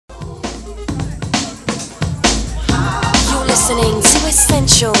listening to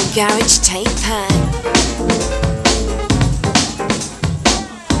Essential Garage Tape Pack.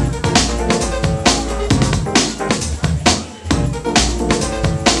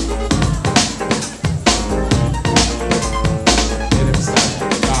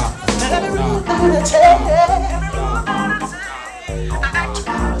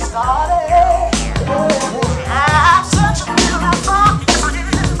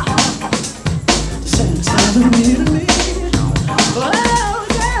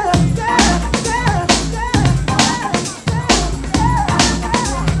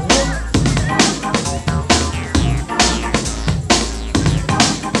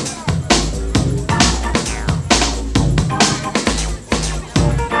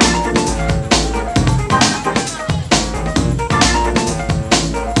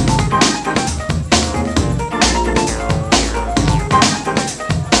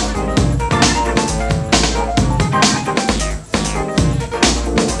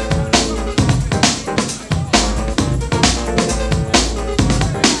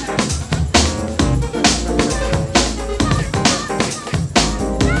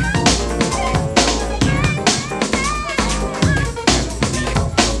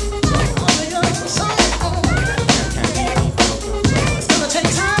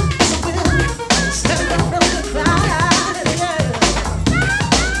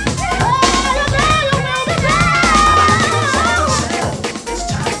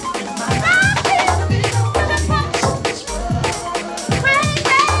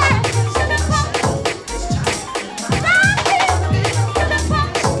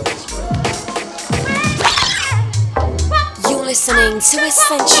 Listening to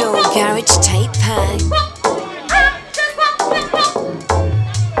Essential Garage Tape Pack.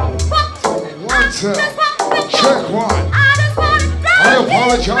 One, two, check one. I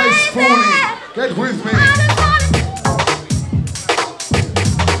apologize, Spoonie. Get with me.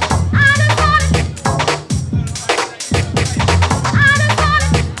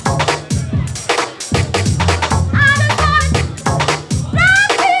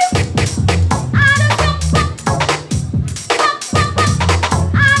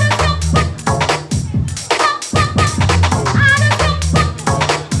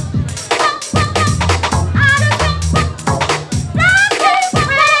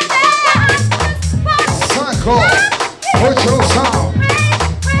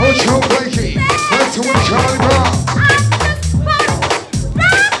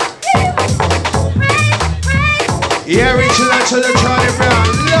 Yeah, reaching out to the Charlie Brown,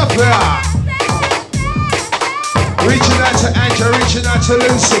 love her. Reaching out to Angela, reaching out to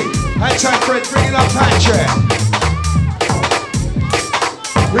Lucy. Anti-Fred, bringing up Patrick.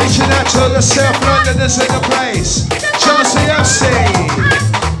 Reaching out to the South Londoners in the place. Chelsea FC.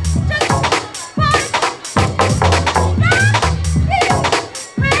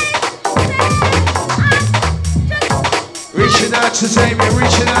 Reaching out to Damien,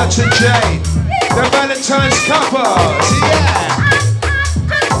 reaching out to Jane. The Valentines couples, yeah!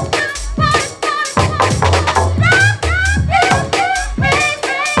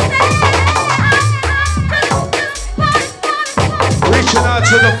 Reaching out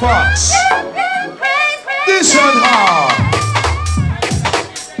to the Fox. This one hard.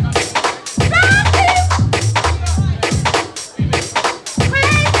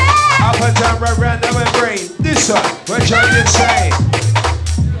 Up and down, right round, now and brain. This one, what you say?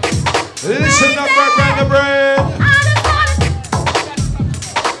 Listen up, right round the brain.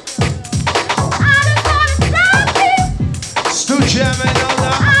 Stu jamming on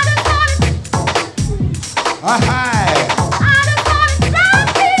that. Aha.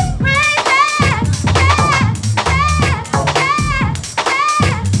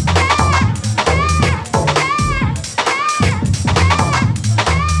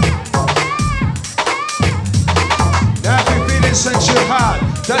 Now if you're feeling sensual hard,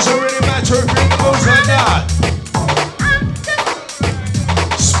 doesn't really matter if you're in the mood or not.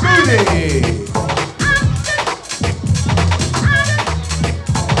 Spoonie.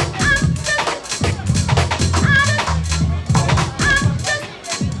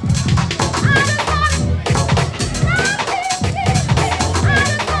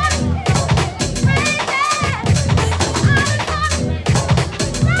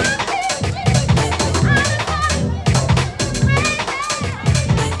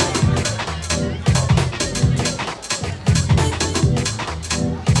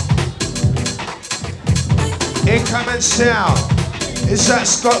 Incoming sound. Is that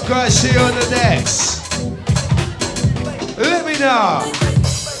Scott Garcia on the decks? Let me know.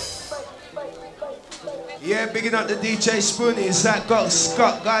 Yeah, bigging up the DJ Spoonie. Is that got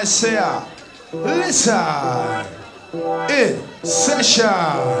Scott Garcia? Listen. In session.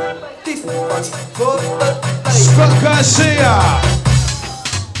 Scott Garcia.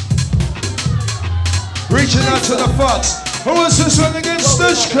 Reaching out to the Fox. Who was this one against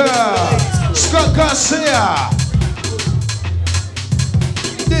Stushka? Scott Garcia.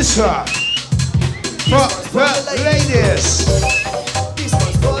 This one. For the ladies. This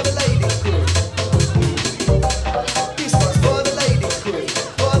one's for the ladies crew. This one's for the ladies crew.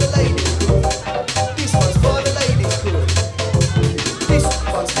 For the ladies crew. This one's for the ladies crew. This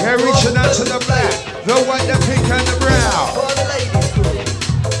one's Yeah, reaching out to the black, the white, the pink, and the brown. for the ladies crew.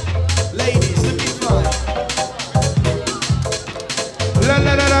 Ladies looking fine. La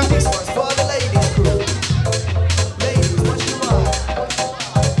la la la. This one's for the ladies crew. Ladies, what's your mind?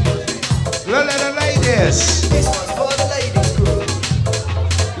 La la la ladies. This one's for the ladies crew.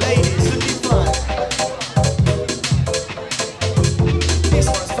 Ladies looking fine. This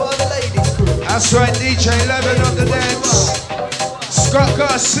one's for the ladies crew. That's right, DJ 11 on the dance. Scott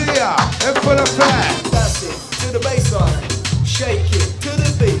Garcia, in full effect. That's it, to the baseline. Shake it to the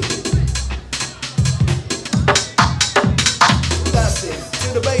beat. That's it, to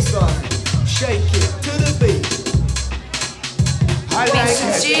the baseline. Shake it to the beat. I like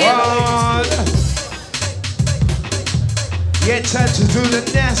it. One. Yeah, time to do the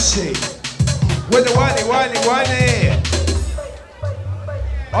nasty. With the whiny.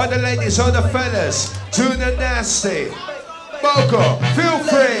 All the ladies, all the fellas, do the nasty. Boko, feel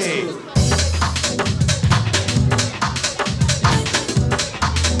free.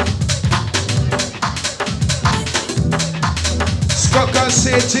 Scott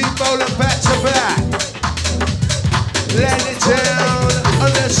Garcia, Team Boylan back to back. Let it down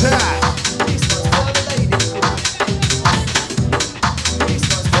on the track. This one's for the ladies crew. This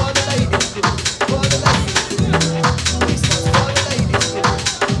one's for the ladies crew. For the ladies crew. This one's for the ladies crew.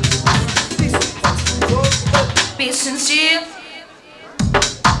 This one's for the Be sincere.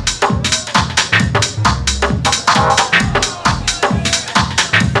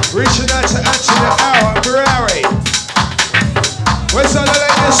 Reaching out to Anthony Hour, Ferrari. Where's all the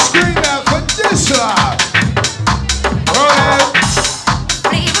ladies scream out for this one? Rolling.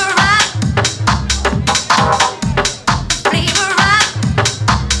 Flavor up. Flavor up.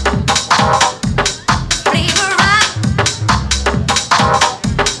 Flavor up.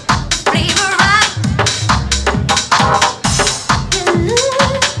 Flavor up. You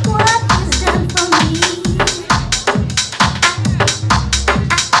look what is done for me.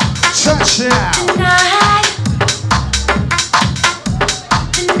 Touchdown. Tonight.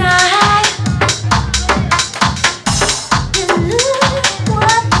 Tonight. You look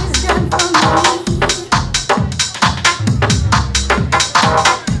what is done for me.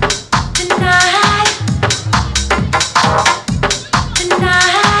 Tonight.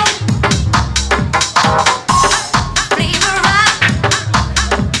 Tonight. Flavor up.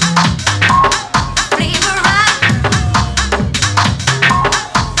 Flavor up.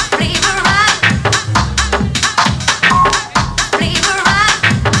 Flavor up. Flavor up.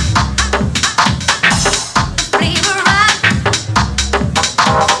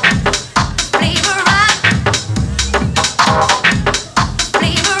 Flavor up. Flavor up.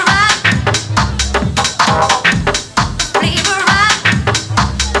 Flavor up. Flavor up.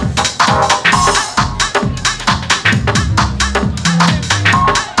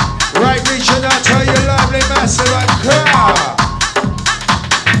 Right, reaching out to your lovely massive and crowd.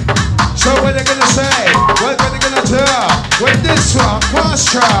 So what they gonna say? What they gonna do? With this one, pass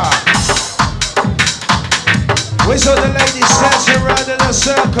track. We saw the ladies dancing around in a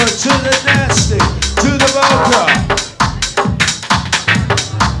circle to the nasty, to the vocal.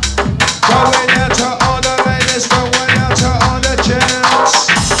 Going out to all the ladies, going out to all the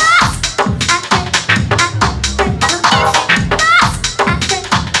gents.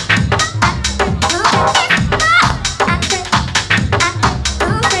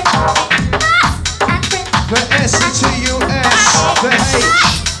 The S to US, the H,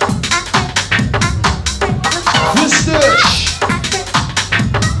 the Stush.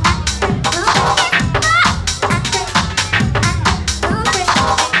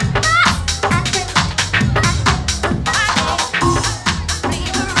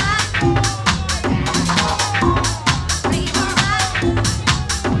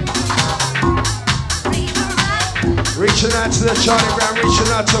 Reaching out to the Charlie Brown,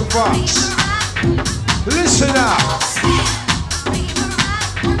 reaching out to Fox. Listen up.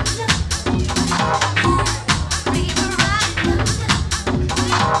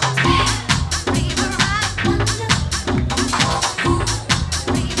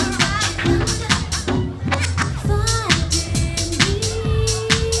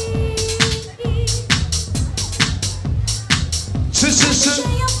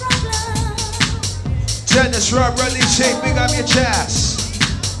 That's right, Rodney T, big up your chest.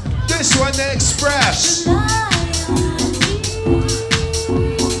 This one, the Express.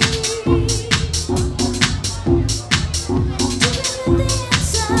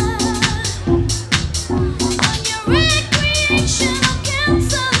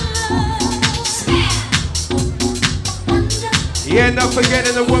 Yeah, not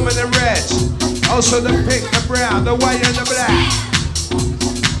forgetting the woman in red. Also the pink, the brown, the white and the black.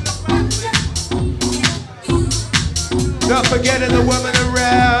 Not forgetting the woman in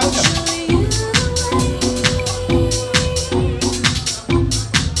red.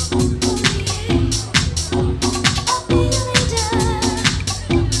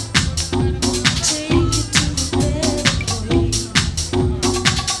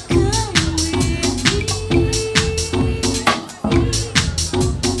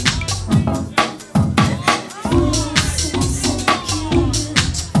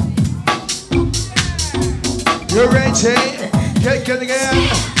 You ready? Get good again.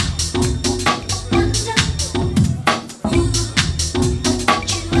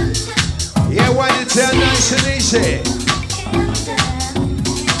 Yeah, wind it down nice and easy.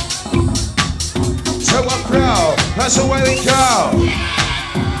 So what pro? That's the way we go.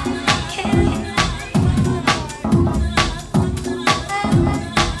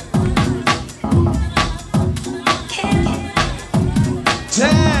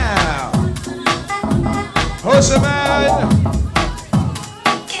 Down. Who's the man?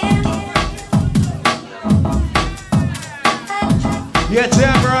 Yeah,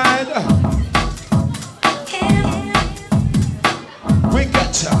 damn right. We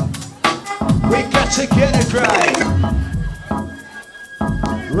got to get it right.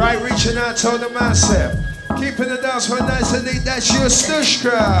 Right, reaching out to the massive. Keeping the dance floor nice and neat, that's your Stush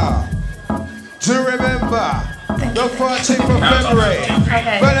Garage. Do remember, the 14th of February,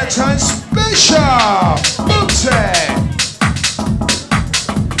 Valentines Special! Boomsay!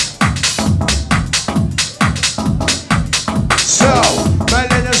 So, my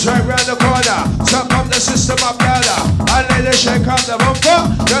ladies right round the corner. So pump the system up louder. And ladies shake up the bumper.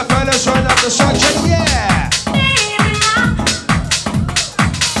 The fellas run up the structure, yeah!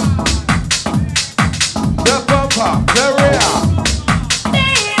 The bumper, the rear.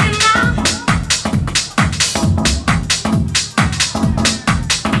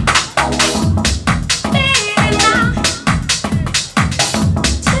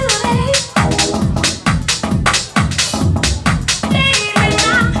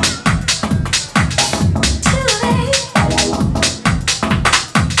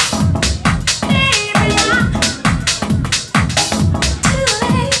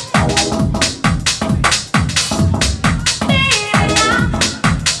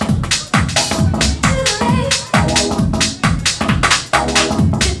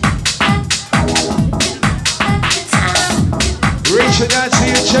 Reaching out to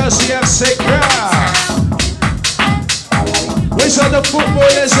you, Chelsea FC crowd. Where's all the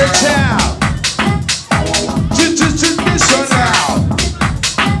footballers in town? This one now.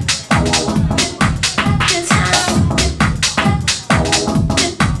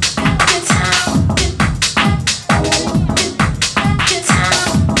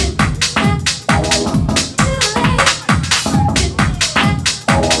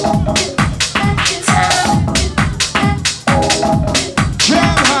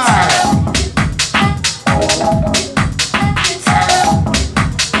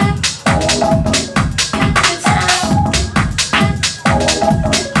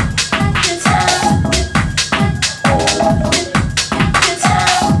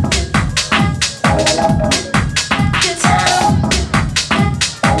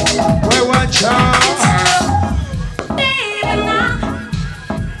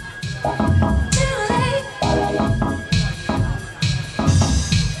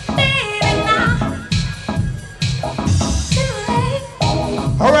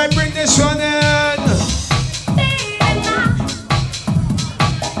 All right, bring this one in.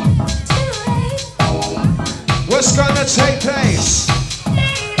 What's gonna take place?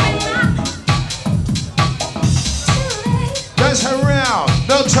 Dance around,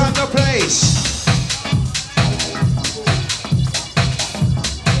 no time, no place.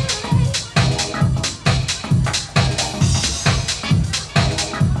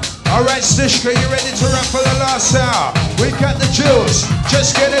 All right, Stishka, you ready to run for the last hour? We got the juice,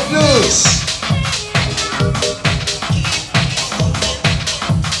 just get it loose.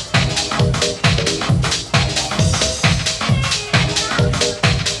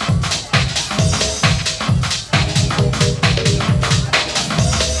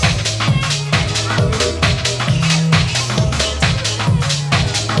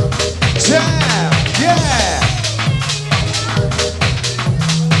 Damn, yeah.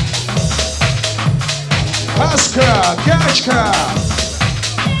 Garage Car.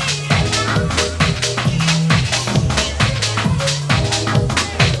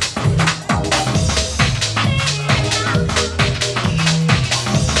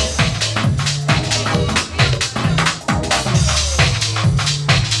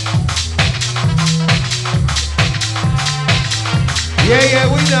 Yeah,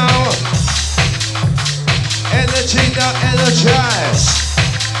 we know. Energy, not energize.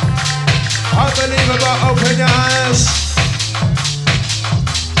 Unbelievable, open your eyes.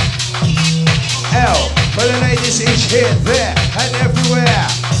 L, for the ladies each here, there, and everywhere.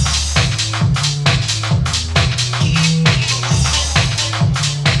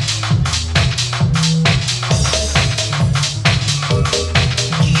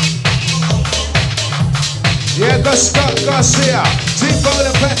 Yeah, go Scott Garcia, deep on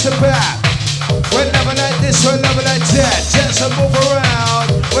the back to back. We're never like this, we're never like that. Just move around,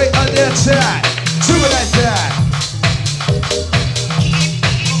 wait on the attack. Do it like that.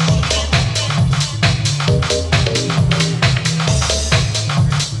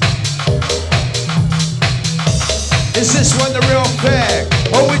 Is this one the real thing,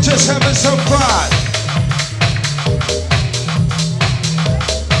 or we just having some fun?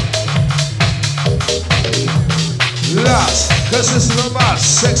 Lust, cause this is a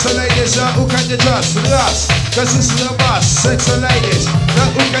must. Sex and ladies, now who can you trust? Lust, cause this is a must. Sex and ladies, now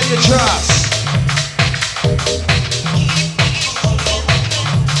who can you trust?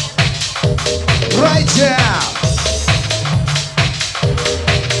 Right down.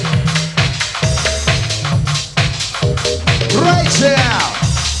 Right down.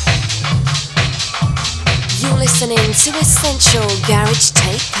 You're listening to Essential Garage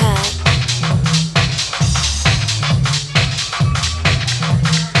Tape Pack.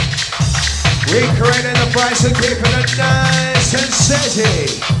 Recreating the price and keeping it nice and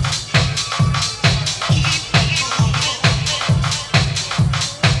steady.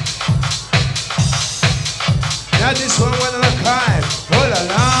 Now this one on a climb. Oh la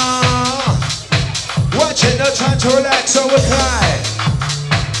la. Watching, no time to relax or recline.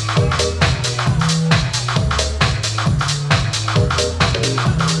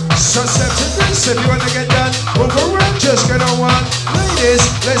 So step to this if you want to get done. Move around, just get on one. Ladies,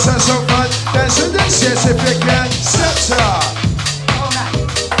 let's have some fun. Dance to this, yes, if you can. Step to. All night.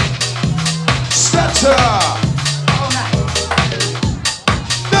 Step to. All night.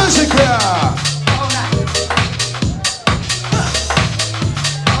 Music. All night.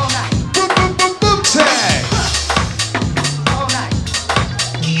 All night. Boom, boom, boom, boom, tag. All night.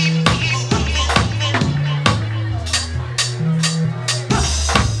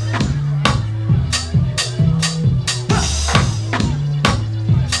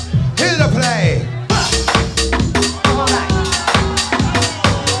 Hear the play. All night.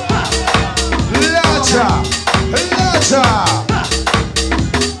 Louder.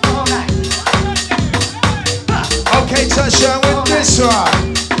 All night. Okay, touchdown with this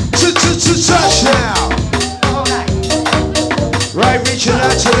one. Touchdown. All night. Right, reaching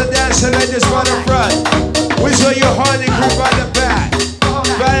out to the dancer, ladies by the front. Whistle your horny group by the back.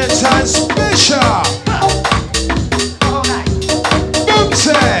 Valentines Special. All night. Boom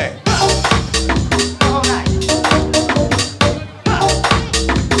tag. All night.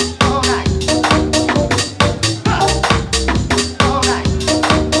 All night. All night. All night.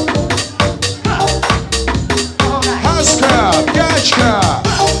 House club, garage club.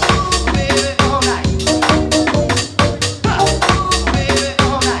 Baby, all night. Baby,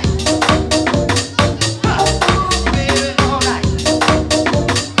 all night. Baby, all night.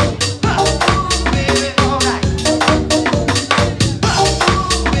 Baby, all night.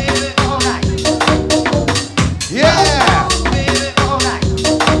 Baby, all night. Yeah. Baby, all night.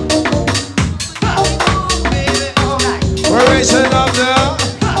 Baby, all night. We're racing up there.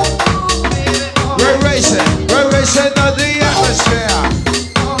 Baby, all We're racing up the atmosphere.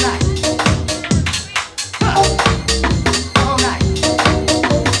 all night. All night.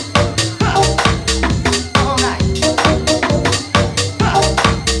 All night.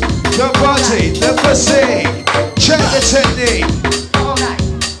 The body, the physique. Check the technique. All night.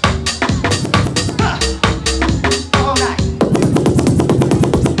 All night.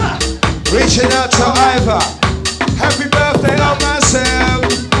 Reaching out to Ivor. Happy birthday on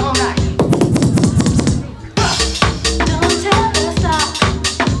myself. All night. Don't tell her to stop.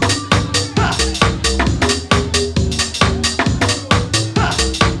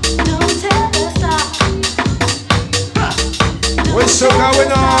 Don't tell her to stop. We're still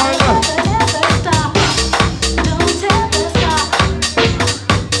going on. Don't tell her to stop.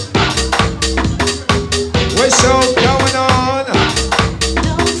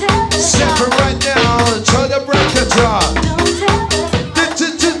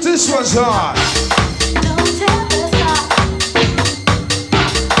 time.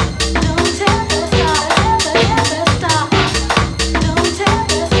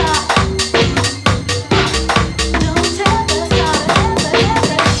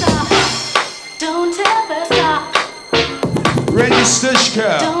 Ready, Stush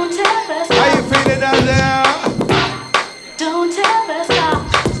Girl? How you feeling out there? Don't ever stop.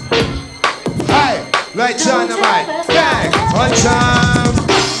 Hey, like dynamite, bang, on time.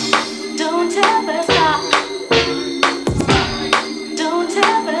 Don't ever stop. Don't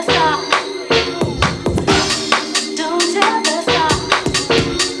ever stop. Don't ever stop.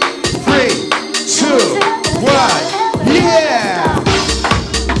 3, 2, 1, yeah!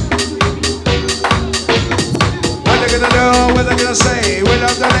 What they gonna do, what they gonna say? We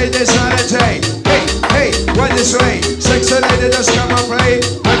love the ladies on the day. Hey, hey, what this way? Sexy lady just come and play.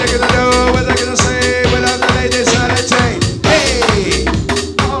 What they gonna do, what they gonna say? We love the ladies on the day. Hey!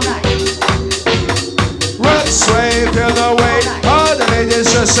 Run, sway, feel the way. All the ladies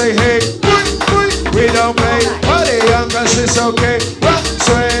just say hey. We don't play. All the young girls it's okay. Run,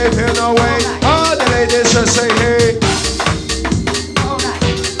 sway, feel the way. All the ladies just say hey.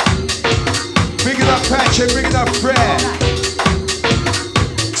 Bring it up, Patrick, bring it up, Fred.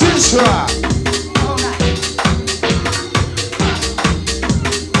 This rock.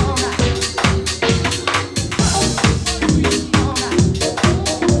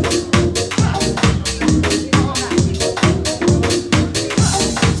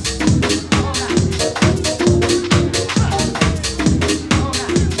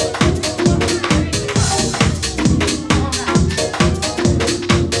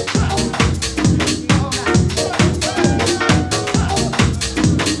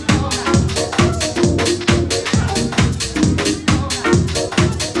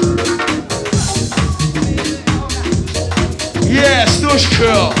 Yeah, Stush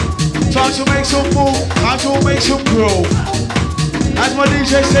Girl. Time to make some move, time to make some groove. As my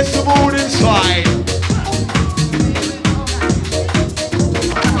DJ sets the mood inside.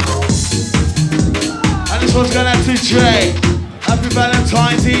 And this one's going out to Jay. Happy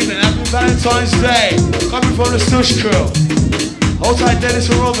Valentine's evening, happy Valentine's Day. Coming from the Stush Girl. Hold tight Dennis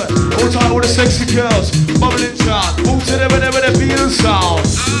and Robert. Hold tight all the sexy girls. Bubbling town. Move to them whenever they feel the sound.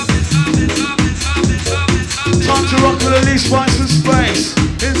 Time to rock with at least find some space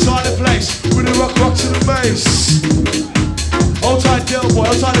inside the place with the rock to the bass. Hold tight Del Boy,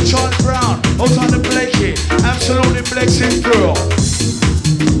 hold tight the Charlie Brown, hold tight the Blakey, absolutely blazing through.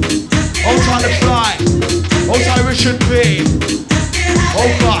 Hold tight the Fly, hold tight Richard B.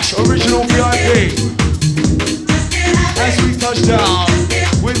 Oh gosh, original VIP. As we touch down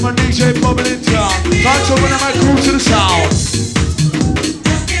with my DJ bubbling down, time to run my crew to the sound.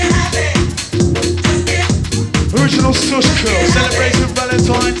 Original Stush Girl, celebrating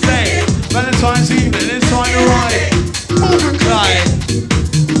Valentine's Day, Valentine's evening, inside the ride. Move and climb.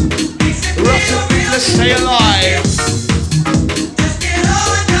 Rock to the beat, let's stay alive.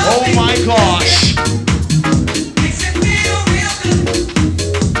 Oh my gosh.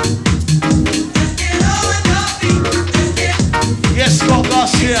 Yes, Scott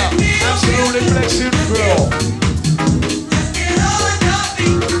Garcia, absolutely flexing through.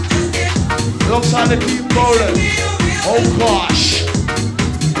 Alongside the deep Boylan. Oh gosh.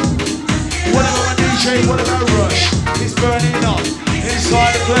 What about my DJ, what about Rush? It's burning up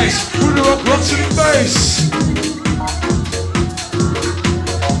inside the place. Who the rock to the bass?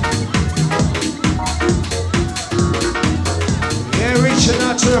 Yeah, reaching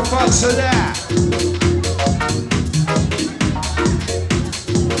out to the front of that.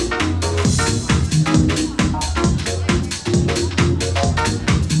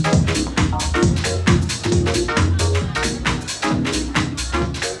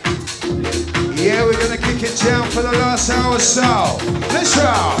 Yeah, we're gonna kick it down for the last hour or so. Let's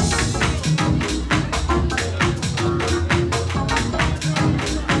go.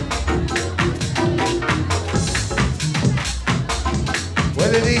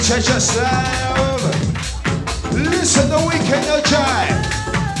 Where did each other just live? Listen, the weekend no jive.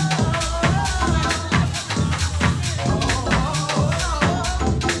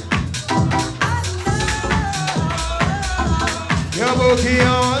 Your boogie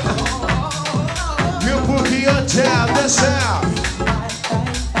on. Your boogie on down the sound.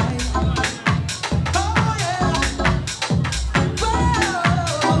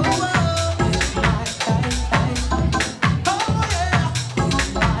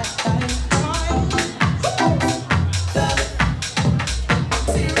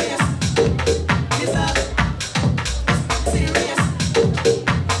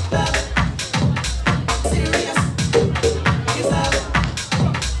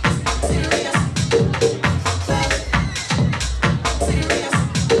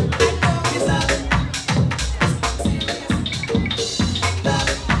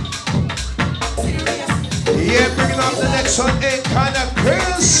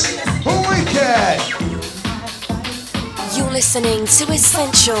 listening to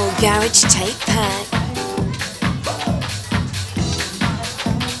Essential Garage Tape Pack.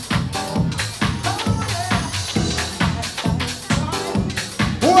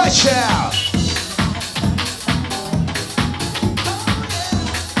 Watch out!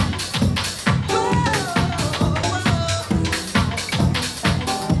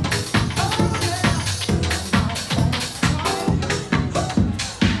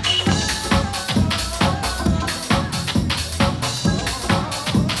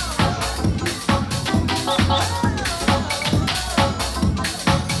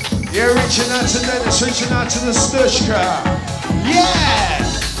 Yeah, reaching out to Dennis, reaching out to the Stush Garage. Yeah!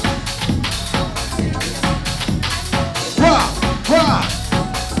 Rock!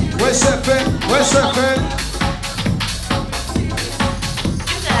 Where's that thing? Where's that thing?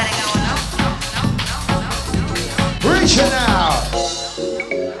 Reaching out!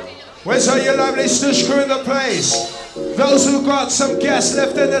 Where's all your lovely Stush crew in the place? Those who got some gas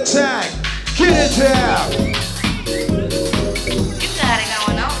left in the tank, get it down!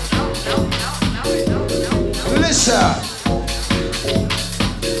 Listen!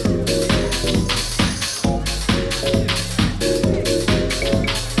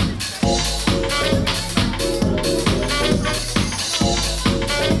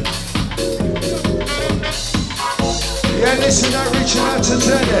 Yeah, listen, I'm reaching out to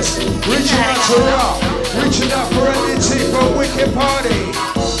Dennis, reaching out to Rob, reaching out for NDT for a wicked party.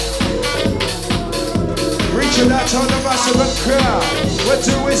 Reaching out to the massive crowd. What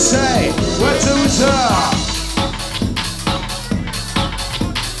do we say? What do we say?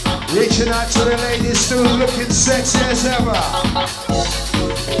 Reaching out to the ladies, still looking sexy as ever.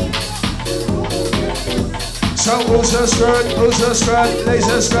 So who's her skirt,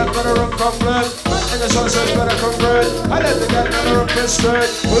 laser skirt, better run complete. And the sun says better convert. I let the guy better run his skirt.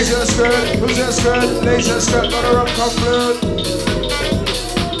 Who's her skirt, laser skirt, better run complete.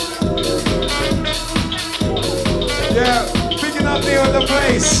 Yeah, picking up me on the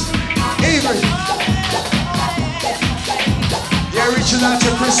place. Even. Yeah, reaching out to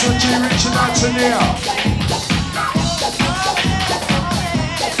Chris and G, reaching out to Neil.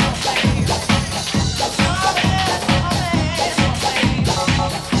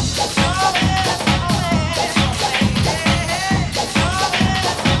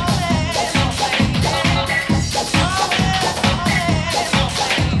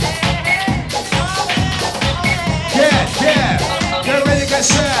 Yeah, get ready, get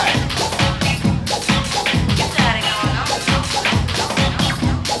set.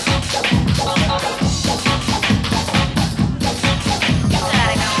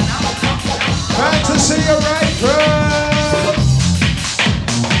 Fantasy right girl.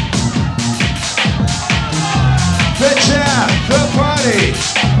 The jam, the party.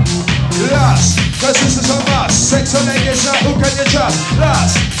 Lust, cause this is a must. Sex on ladies, now who can you trust?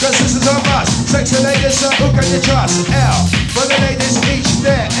 Lust, cause this is a must. Sex on ladies, now who can you trust? L, for the ladies each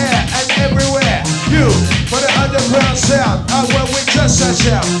there, air and everywhere. U, for the underground sound, and when we just touch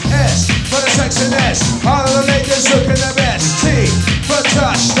out. S, for the sexiness, all of the ladies looking the best. T, for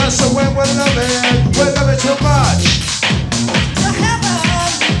touch, that's the way we're loving too much.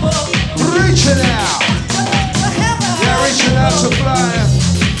 Reaching out, yeah, reaching out to fly.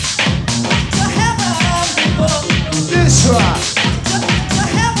 This one,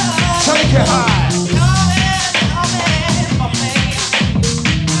 take it high.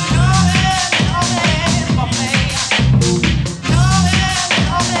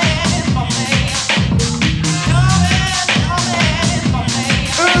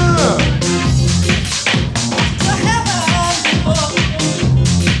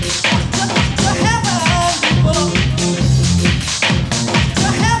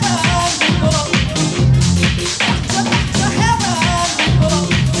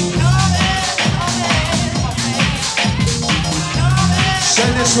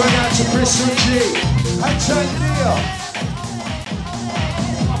 Send this one out to Chris and G. And to Neil.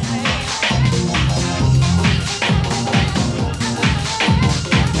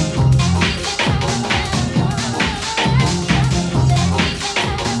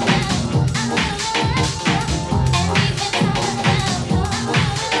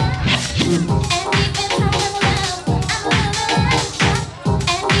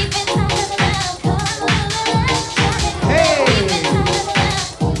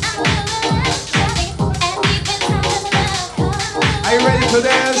 Are you ready for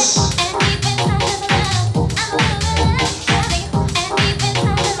this?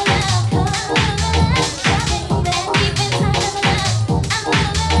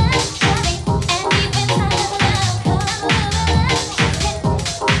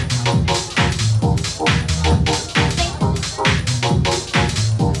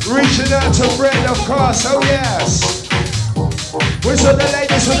 out to Brett, of course, oh yes. We saw the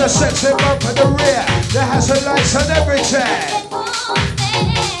ladies with the sexy bump in the rear. That has the lights on everything.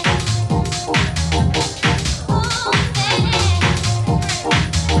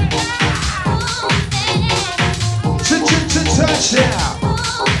 Touch now.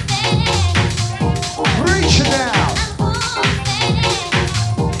 Reach now.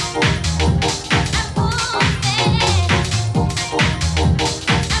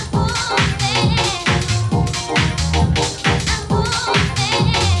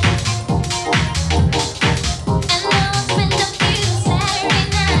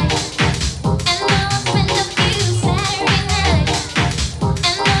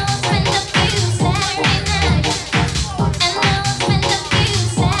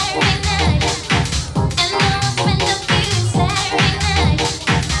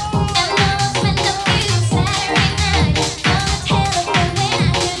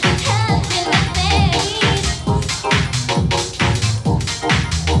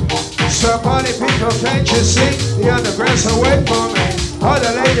 Can't you see the underground's away from me? All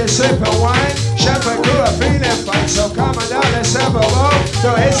the ladies sipping wine, champagne crew are feeling fine. So come on now, let's have a ball.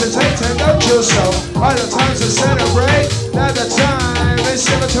 Don't hesitate and don't you so. All the times to celebrate, now the time is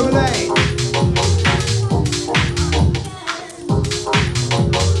never too late.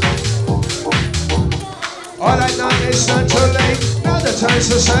 All I know is not too late, now the time's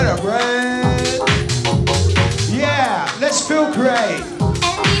to celebrate. Yeah, let's feel great.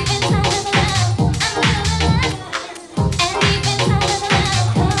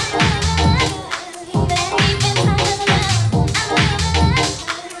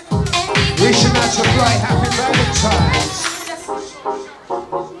 Reaching out to bright, happy Valentines.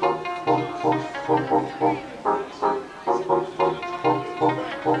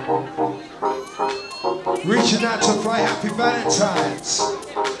 Reaching out to bright, happy Valentines.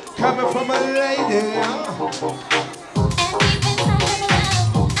 Coming from a lady.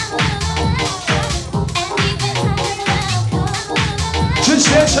 Just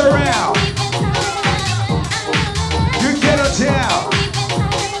dance around. You get on down.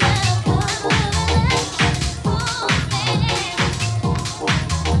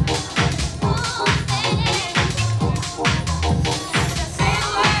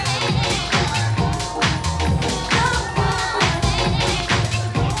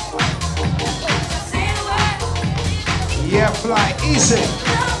 Yeah, fly easy.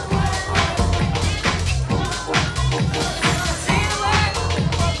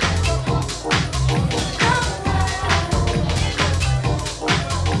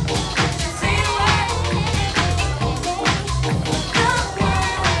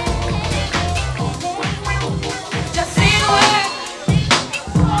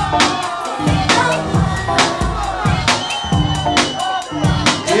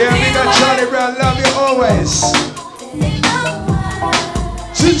 Yeah, me got Charlie Brown, love you always.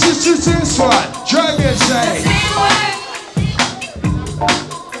 This one, drive me insane.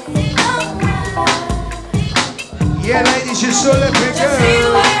 Yeah, ladies, you're so looking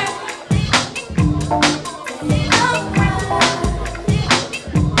good.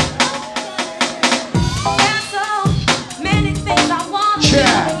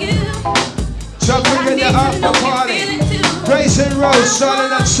 Chat. So forget the after party. Grace and Rose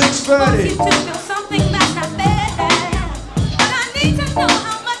starting at 6:30.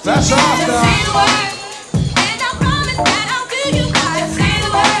 That's after. And I promise that I'll do you right. Just say the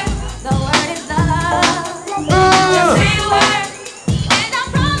word. The word is love. Just say the word. And I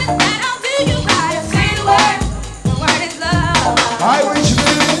promise that I'll do you right. Just say the word. The word is love. Hi, which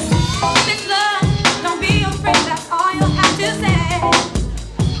minute? If it's love, don't be afraid. That's all you have to say.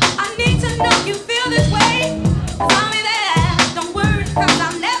 I need to know you feel this way. Tell me that. Don't worry, 'cause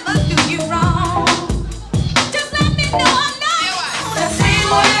I'll never do you wrong. Just let me know I'm not. Just say the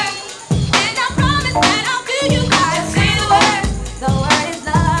word.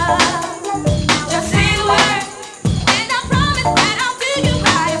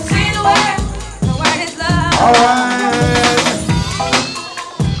 Alright.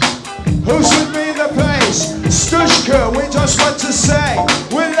 Who should be the place? Stush Garage, we just want to say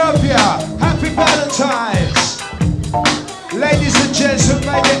we love ya. Happy Valentines. Ladies and gents who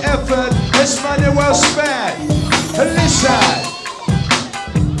made the effort, this money well spent. And listen.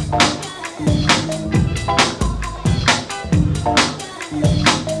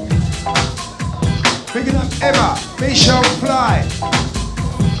 Picking up Emma, Michelle Fly.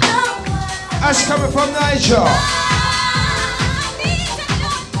 That's coming from Niger.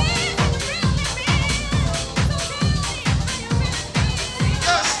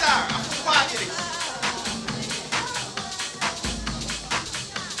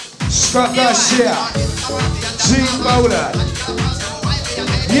 Scott Garcia, Team Boylan.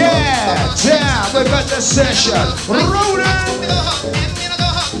 Yeah, damn, we got the session. Rolling.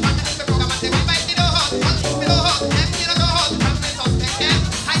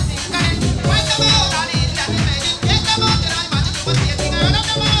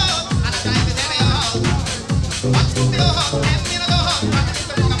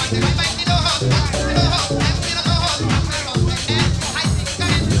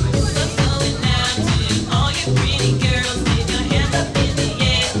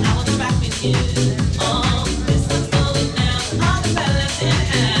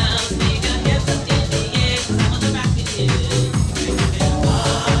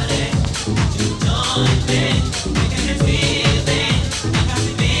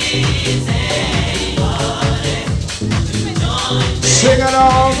 Sing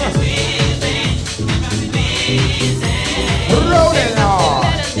along. Roll it on.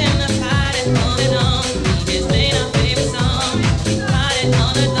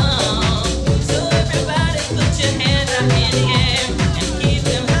 So everybody put your hands up in the air and keep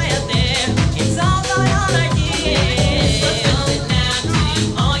them high up there. It's all going on again. Going down to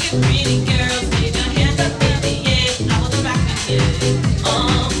all you pretty girls. Keep your hands up in the air. I want to rock with you.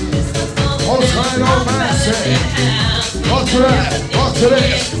 This one's going Hold tight, old man, say. Up to that, up to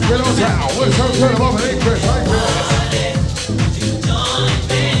this. Get on down. What's up to the moment? Ain't Chris like this.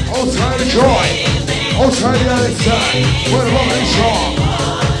 Hold tight to joy. Hold tight to the other side. Where the moment is strong.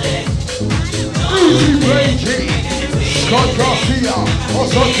 Easy breaking. Scott Garcia.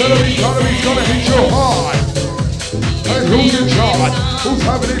 Also economy's gonna hit you hard. And who's in charge? Who's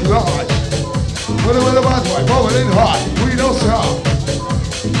having it large? With a bad boy, moment in hot. We don't stop.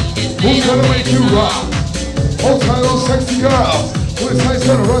 Who's gonna make you rock? Hold tight, those sexy girls. When it's nice,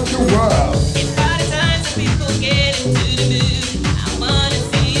 gonna rock your world. It's party time, so people get into the mood. I wanna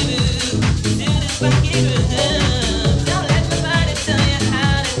see you move to this funky groove. Don't let nobody tell you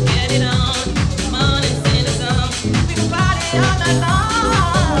how to get it on. Come on and sing a song. We can party all night long.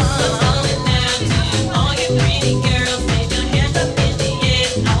 Going down to all you pretty girls. Wave your hands up in the air.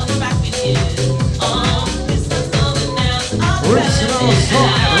 I wanna rock with you. This one's going down to all the Listen on the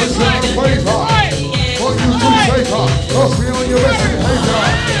side, listen on the flavor. What you do safer, trust me on your best behavior.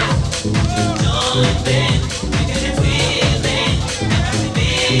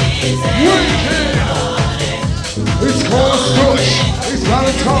 It's called Stush, it's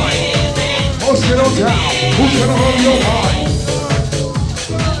Valentine. Let's get on down, who's gonna hold your mind?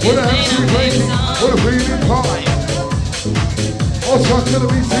 With a MC breaking, with a feeling fine. Also to the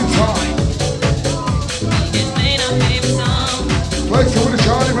beats in time. Place it with a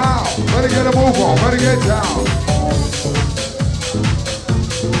Charlie Brown. Better get a move on, better get down.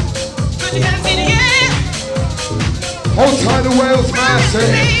 Put your hands in the air. Hold tight to Wales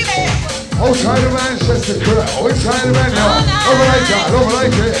Massive. Hold tight to Manchester Crew. Hold tight to Manchester. Over like that, over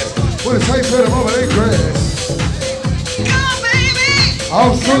like this. With a tight fit of over like Chris. Come on, baby.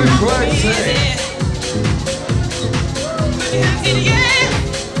 I'm fully flexing. Put your hands in the air.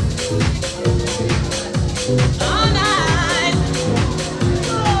 All night.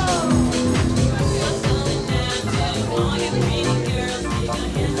 What's going down to all you pretty girls? Keep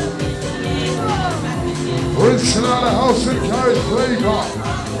your hands up in the air. We're in the house in Carriage Playground.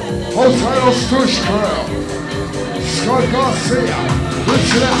 Hold tight on Stush Garage. Scott Garcia.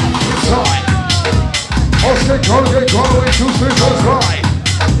 Listen out, inside. Get going away, 2 3 goes right.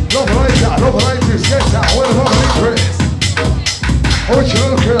 Love like that, love like this, get down, where the mother ain't Chris. Hold your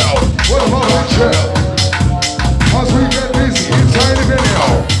little girl, where the mother ain't chill. As we get busy inside the video.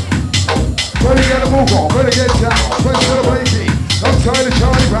 Better get a move on, better get down, fresh to the baby. Outside the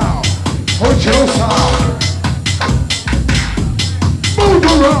Charlie Brown. Hold your sound. Move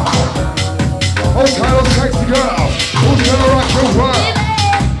around. Hold tight on sexy girl. Who's gonna rock your world?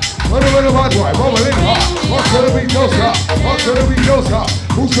 Wait a bad boy, moment in hot. What's gonna be goes up? What's gonna be goes up?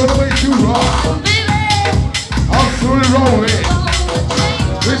 Who's gonna make you rock? I'm through rolling.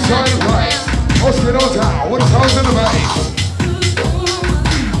 This side of the place. Let's get on down. What sounds in the bass?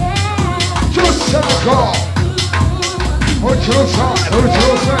 Just set the call. Hold your side, hold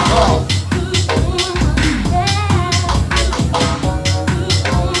your second.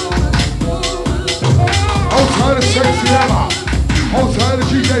 Hold tight to sexy Emma. Hold tight to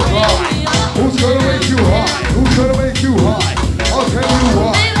GJ Fly. Who's gonna make you high? Who's gonna make you high? I'll tell you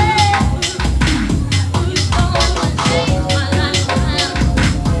why.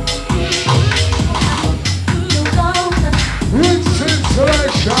 Instant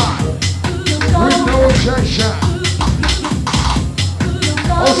selection. With no objection.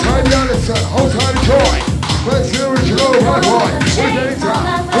 Hold tight to Allison. Hold tight to Joy. Let's the original bad boy. We're getting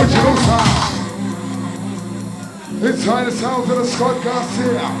down. Original sound. Inside the sounds of the Scott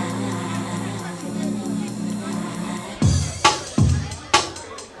Garcia.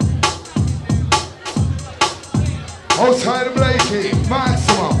 Outside of Blakey,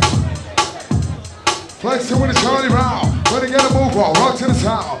 maximum. Flexing with the Charlie Brown. Let it get a move on, rock to the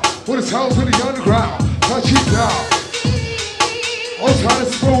sound. With the sounds of the underground. Touch it down. Outside of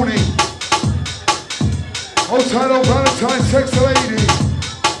Spoonie. Outside of Valentines, sexy lady.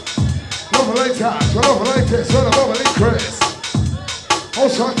 Love her like that, so love her like this, so love her like Chris.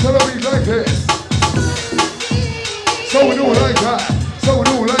 Outside tell her we like this. So we do it like that, so we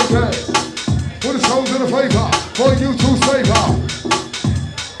do it like this. With the sounds in the paper, for you to save up.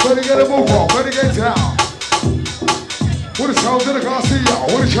 Better get a move on, better get down. With the sounds of the Garcia,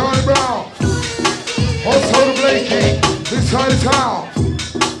 with the Charlie Brown. Also the Blakey, this side of town.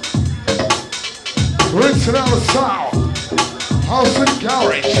 Rinsing out the sound. House in the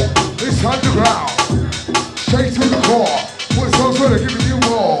garage, this underground. Straight to the core, with the sounds better giving you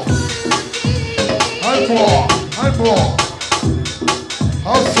more. And more, and more.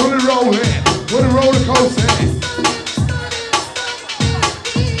 House fully rolling, with a roller coaster.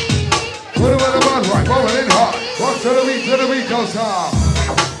 Put him on the bad right, rolling in hard. Rock till the beat goes down.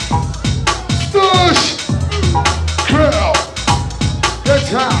 Stush Garage, get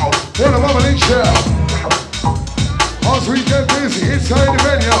down, what a moment in shell. As we get busy inside the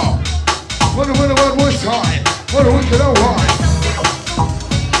venue. What a one more time, what a wicked old ride.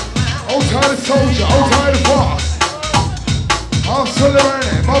 Outside the soldier, outside the boss. I'm still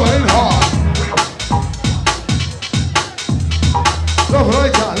learning, moment in hard. Love it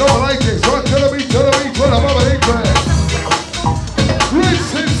like that, love it like this. Rock till the beat, what a moment in bed.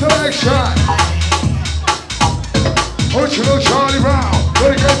 Rinse in selection. Original Charlie Brown,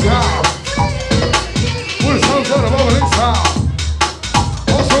 let it get down. With the sounds of the moment in sound.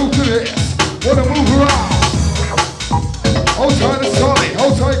 Also to this, wanna move around. Outside the Solly,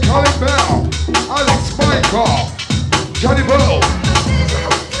 outside Colin Bell. Alex Michael, Johnny Bo.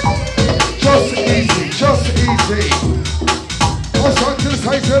 Just easy, just easy. Also to the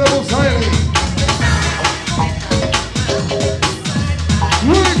side, terrible silent.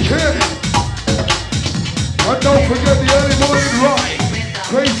 Wicked. And don't forget the early morning ride.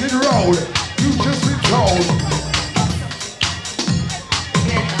 Crazy road, you've just been told.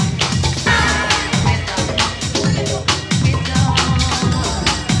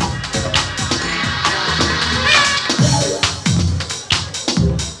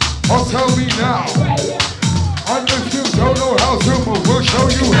 Oh, tell me now. And if you don't know how to move, we'll show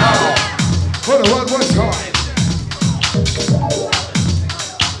you how. For the one more time.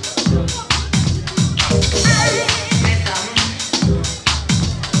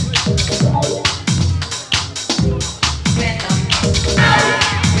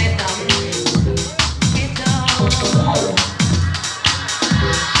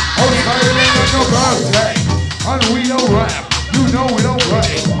 And we don't rap, you know we don't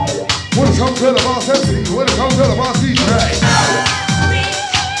play. When it comes to the boss MC, when it comes to the boss DJ.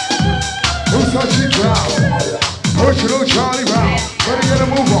 Who's touching down? Original Charlie Brown, better get a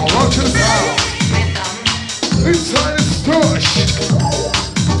move on, rock to the sound. Inside is Stush.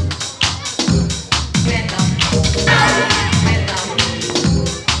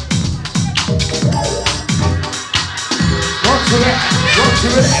 Rock to that, rock to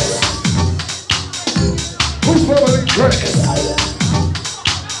this. Who's bubbling Chris?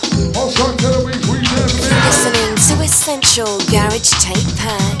 Also to the week we never been. Listening to Essential Garage Tape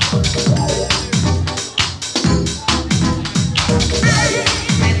Pack.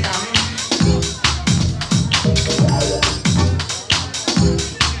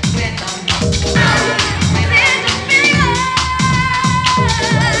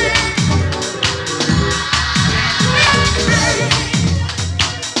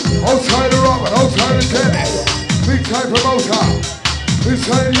 Outside of Robert, outside of Dennis, big time promoter,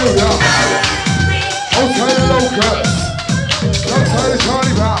 inside of New York, outside of Locust, outside of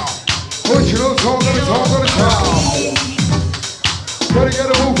Charlie Brown, original talk on the town. Gotta get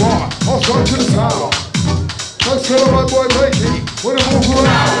a move on, also to the town. Let's tell my boy Blakey, when to move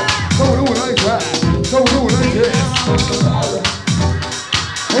around. So we do it like that, so we do it like this.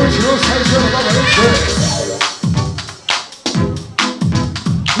 Original station of our interest.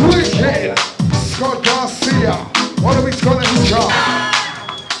 Wicked, Scott Garcia, what are we gonna hit y'all?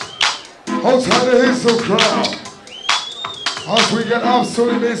 Outside the Hazel crowd, as we get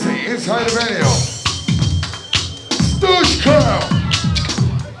absolutely busy inside the venue. Stush Garage.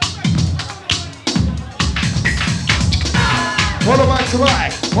 Follow back to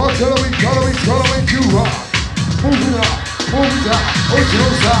back, follow me, you rock. Move it up, move it down,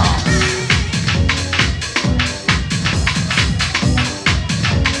 original sound.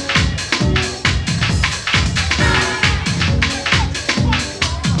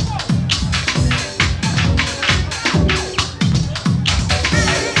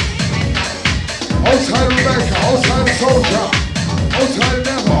 Outside Rebecca, outside the soldier, outside the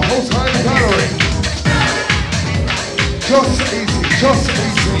Never, outside the Valerie. Just easy, just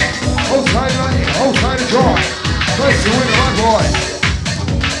easy. Outside Lightning, outside the Joy. Place to win the right boy.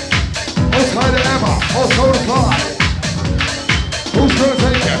 Outside the Emma, outside the Fly. Who's gonna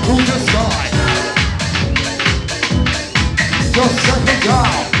take it? Who's this guy? Just second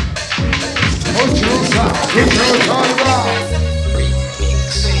down. Original sound, original Charlie Brown.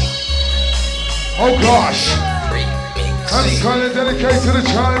 Oh gosh, I'm trying to dedicate to the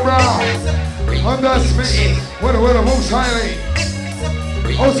Charlie Brown. And that's me, winner, moves highly.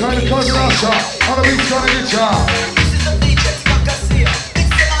 Outside the cousin Usher, on the beach trying to get ya.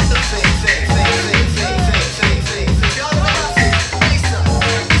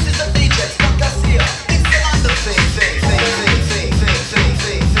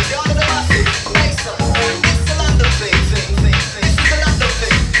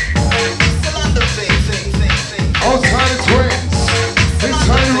 Outside the twins,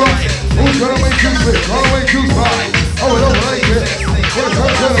 inside the right. Who's gonna make you spit? Gonna make you spine. Oh, it over like this. What's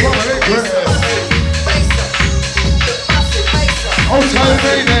up to the mama they grab? Outside the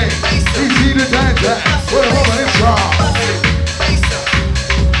Mayday, easy to dance at. Where the mama they drop.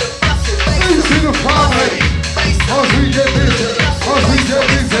 Easy to family. As we get busy, as we get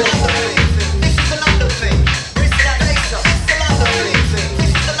busy.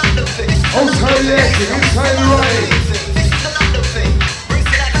 Outside the exit, inside the right.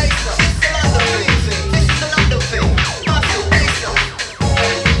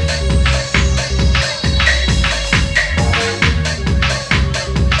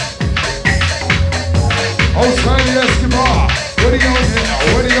 Outside the Escobar, where do you go here?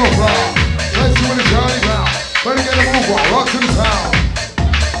 Where do you go from? Let's do the Charlie Brown. Better get a move on, rock to the town.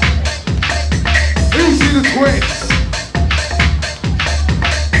 Easy the twins.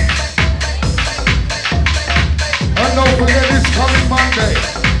 And don't forget this coming Monday.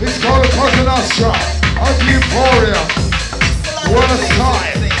 It's called a Cousin Usher at the Emporium. What a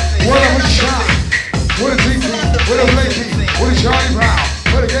time, what a shot. What a TT, what a Blakey, what a Charlie Brown.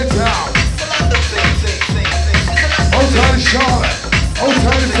 Better get down. Outside of Charlotte,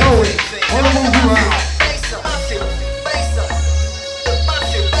 outside of Zoe, wanna move you out.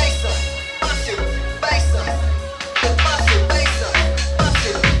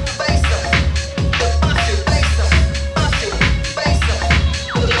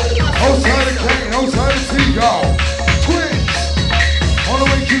 Outside of Kane, outside of Seagull, twins, wanna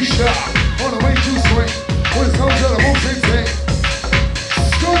make you sharp, wanna make you swing. When it comes to the most thing,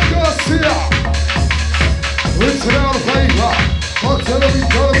 Stush Garcia. Rinse it out of flavor. What's gonna be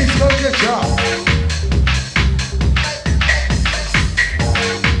gonna get ya.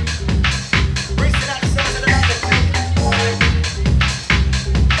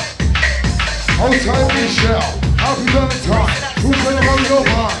 Outside Michelle, happy Valentine. Who's gonna run your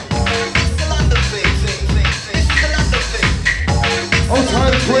mind?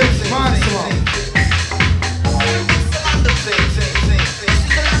 Outside the twins, maximum.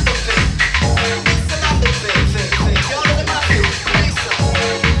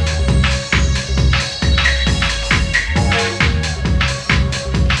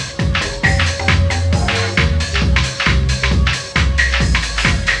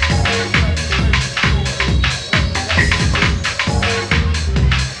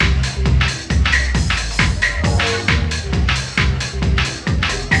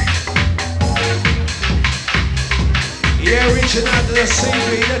 Reaching out to the CV,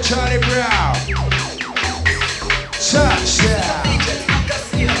 the Charlie Brown. Touchdown.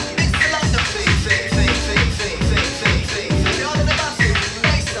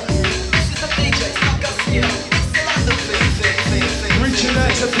 Reaching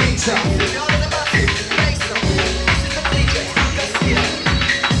out to Peter.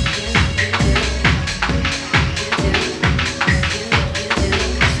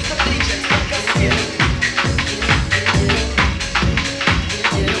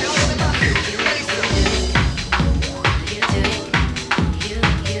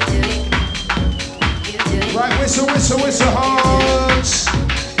 Whistle, horns.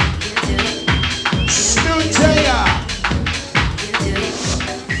 Snootea.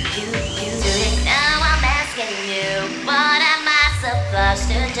 Now I'm asking you, what am I supposed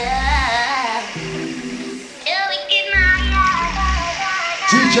to do?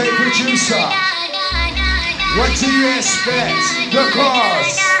 DJ producer. What do you expect?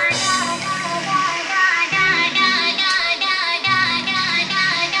 Because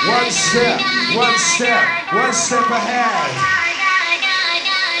one step, one step, one step ahead.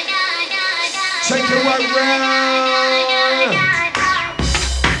 Take it one round.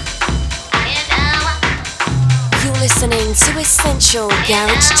 You're listening to Essential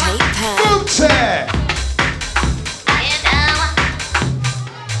Garage Tape Pack. Boom-tag.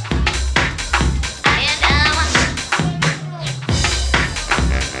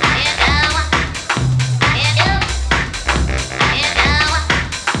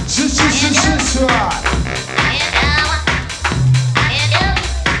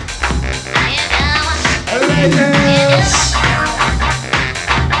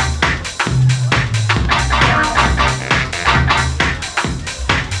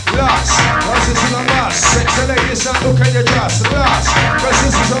 Who can you trust? Last, but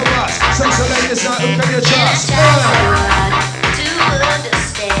this is a must. Sexy ladies, now who can you trust? To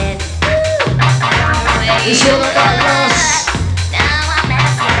understand. It's all about us. Now I'm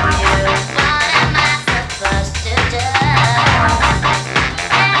asking you, what am I supposed to do?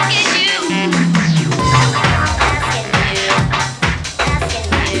 Asking you, asking you, asking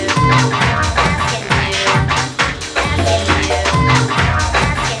you, asking you, asking you, asking you, asking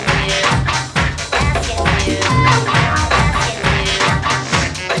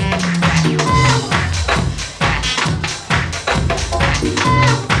you.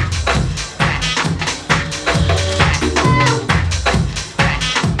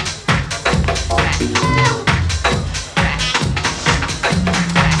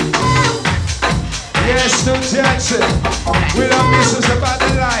 Still dancing. We don't miss us about the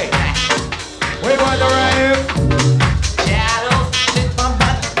light. We want the rhyme.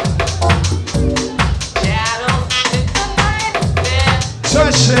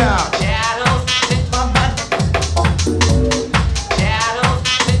 Touchdown.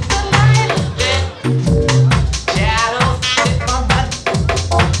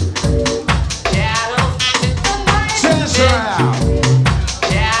 Dance around.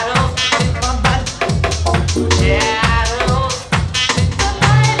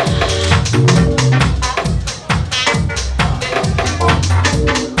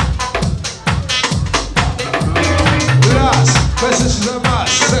 This is a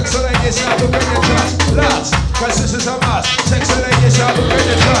must. Sex and ladies, now who can you trust? Last, cause this is a must. Sex and ladies, now who can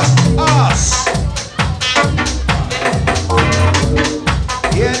you trust? Us.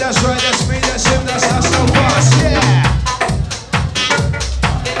 Yeah, that's right, that's me, that's him, that's us, no boss. Yeah.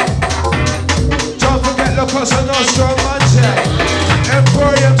 Don't forget La Cosa Nostra on Monday.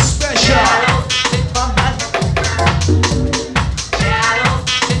 Emporium Special.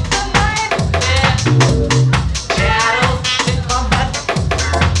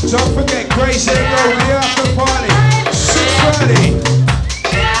 Don't forget Crazy and Roll, the after party, 6:30.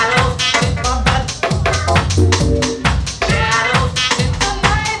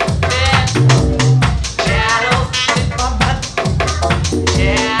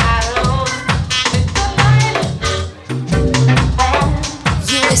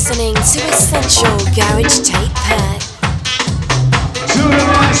 You're listening to Essential Garage Tape Pack. Do the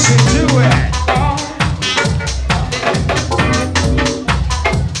nice and do it.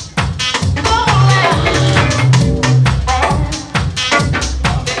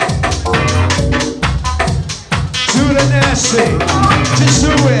 Just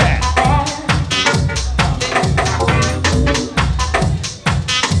do it.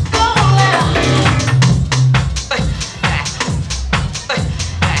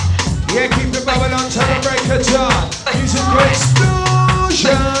 Yeah, keep the bubble on till the break of dawn. Music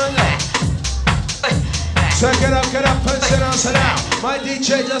explosion. So get up and sit down. My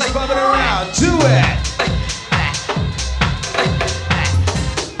DJ just bubbling around. Do it.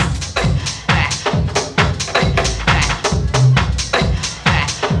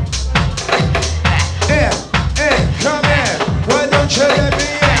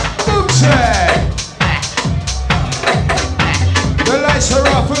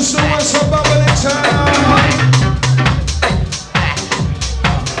 Who's the one so bubbling time?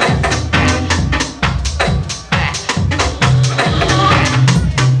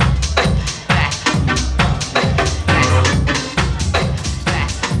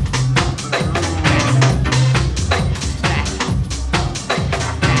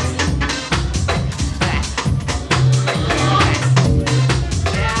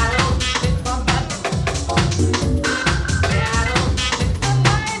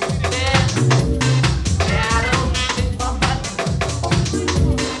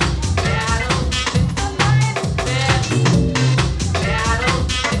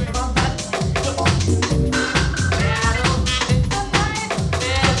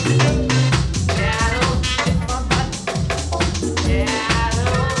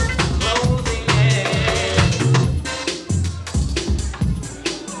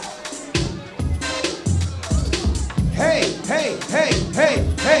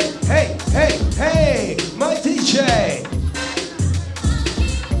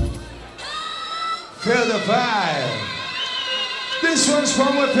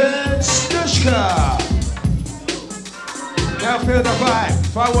 one within Stush Garage. Now feel the vibe,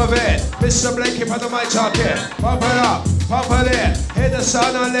 fun with it. Mr. Blakey on the mic talking. Pump it up, pump it in. Hear the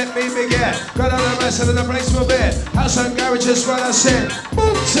sound and let me begin. Got all the rest of the place move in. House and garage is what I sing.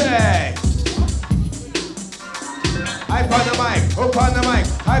 Boom-tay. Hype on the mic, up on the mic.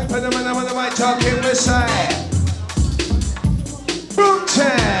 Hype on the man on the mic talking with side.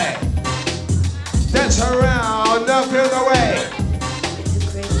 Boom-tay. Dance around, now feel the way. It's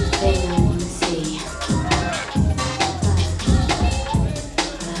a crazy thing I wanna see.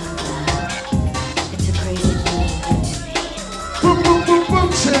 It's a crazy thing you do to me. Boom, boom, boom, boom,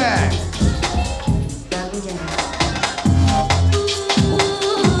 tag. Rub me down.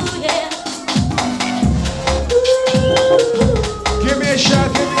 Give me a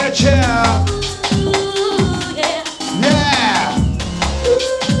shot, give me a chair. Yeah.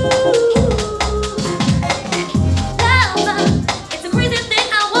 It's a crazy thing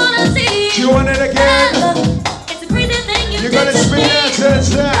I wanna see. Do you want it again? It's a crazy thing you You're do gonna to spin me. that to the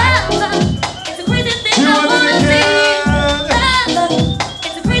side. It's a crazy thing Do you I want wanna it see. again?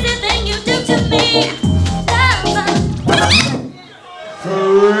 It's a crazy thing you do to me. For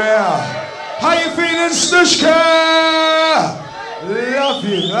real. How you feeling, Snushka? Love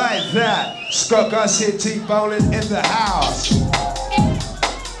you like that. Scott Garcia, T Boylan in the house.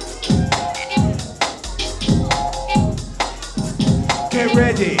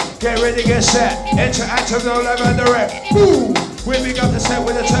 Get ready, get set. Enter active, no live and direct. Boom! We big up the set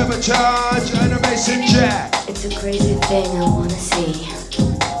with a turbocharge and a mason jack. It's a crazy thing I wanna see.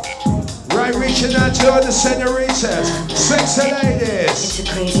 Right, reaching out to all the senoritas, sexy ladies. It's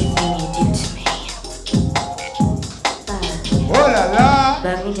a crazy thing you do to me. Oh la la,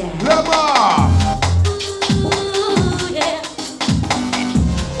 Rub me down. Lamar.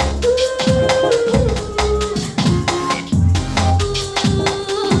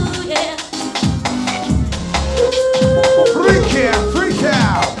 Freak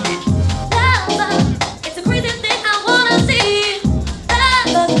out. It's a crazy thing I wanna see.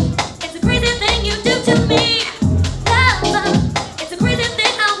 It's a crazy thing you do to me. It's a crazy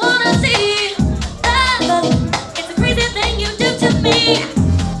thing I wanna see. It's a crazy thing you do to me.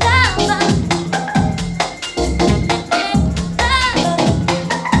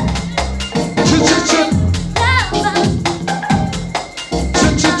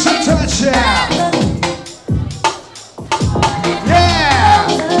 Touchdown.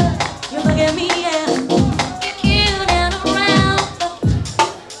 You look at me, yeah. You and around.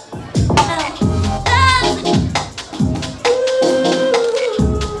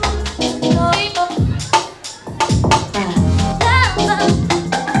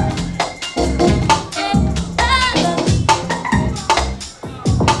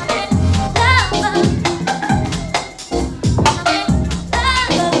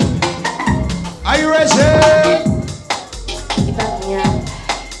 Are you ready? You brought me up.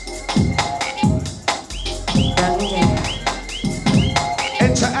 Rub me down.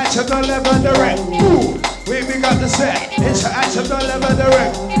 Enter active, no level direct. Ooh, we big up the set. Enter active, no level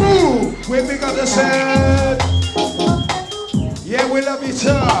direct. Ooh, we big up the set. Yeah, we love you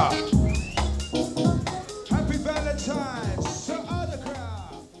too.